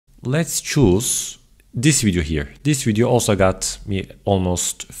let's choose this video here. This video also got me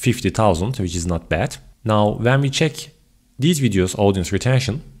almost 50,000, which is not bad. Now, when we check these videos' audience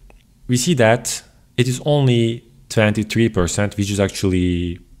retention, we see that it is only 23%, which is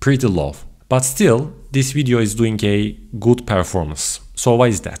actually pretty low. But still, this video is doing a good performance. So why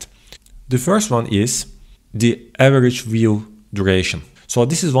is that? The first one is the average view duration. So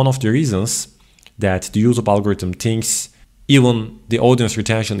this is one of the reasons that the YouTube algorithm thinks even the audience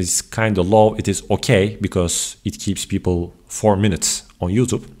retention is kind of low, it is okay because it keeps people 4 minutes on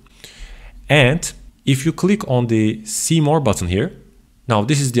YouTube. And if you click on the see more button here, now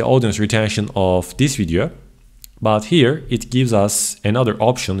this is the audience retention of this video, but here it gives us another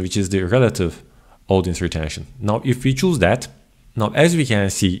option, which is the relative audience retention. Now if we choose that, now as we can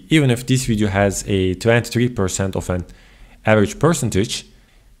see, even if this video has a 23% of an average percentage,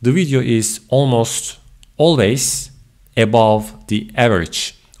 the video is almost always above the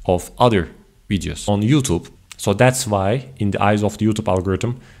average of other videos on YouTube. So that's why in the eyes of the YouTube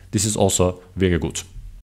algorithm, this is also very good.